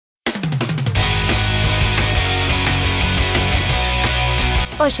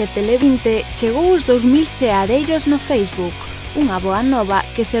Hoxe Tele20 chegou os 2000 seareiros no Facebook, unha boa nova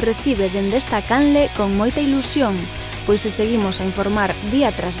que se recibe dende esta canle con moita ilusión, pois se seguimos a informar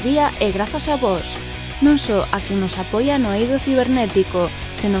día tras día e grazas a vos, non só a quen nos apoia no eido cibernético,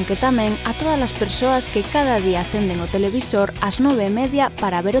 senón que tamén a todas as persoas que cada día acenden o televisor ás 9:30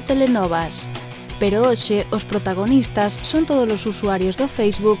 para ver o Telenovas. Pero hoxe os protagonistas son todos os usuarios do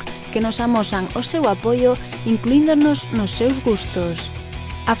Facebook que nos amosan o seu apoio incluíndonos nos seus gustos.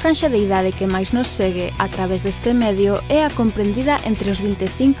 A franxa de idade que máis nos segue a través deste medio é a comprendida entre os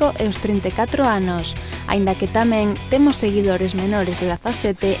 25 e os 34 anos, aínda que tamén temos seguidores menores de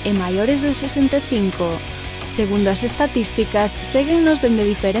 17 e maiores de 65. Segundo as estatísticas, séguennos dende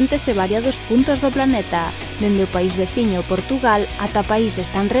diferentes e variados puntos do planeta, dende o país veciño Portugal ata países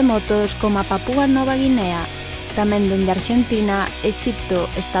tan remotos como a Papúa Nova Guinea, tamén dende Argentina, Exipto,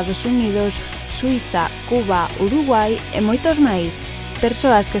 Estados Unidos, Suíza, Cuba, Uruguai e moitos máis.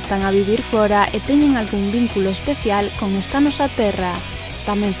 Persoas que están a vivir fora e teñen algún vínculo especial con esta nosa terra.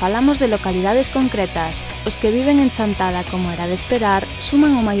 Tamén falamos de localidades concretas. Os que viven en Chantada, como era de esperar,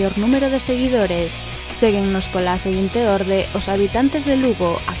 suman o maior número de seguidores. Séguennos pola seguinte orde os habitantes de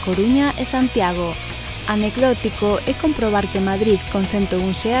Lugo, A Coruña e Santiago. Anecdótico é comprobar que Madrid, con 101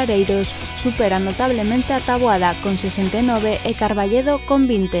 seareiros, supera notablemente a Taboada, con 69, e Carballedo, con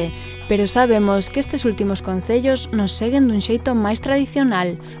 20. Pero sabemos que estes últimos concellos nos seguen dun xeito máis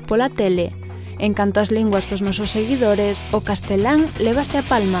tradicional, pola tele. En canto ás linguas dos nosos seguidores, o castelán lévase a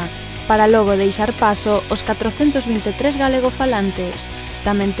palma, para logo deixar paso aos 423 galegofalantes.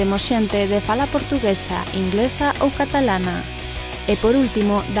 Tamén temos xente de fala portuguesa, inglesa ou catalana. E por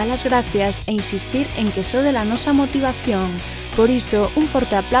último, dar as gracias e insistir en que sode a nosa motivación. Por iso, un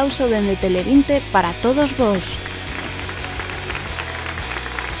forte aplauso dende Tele20 para todos vós.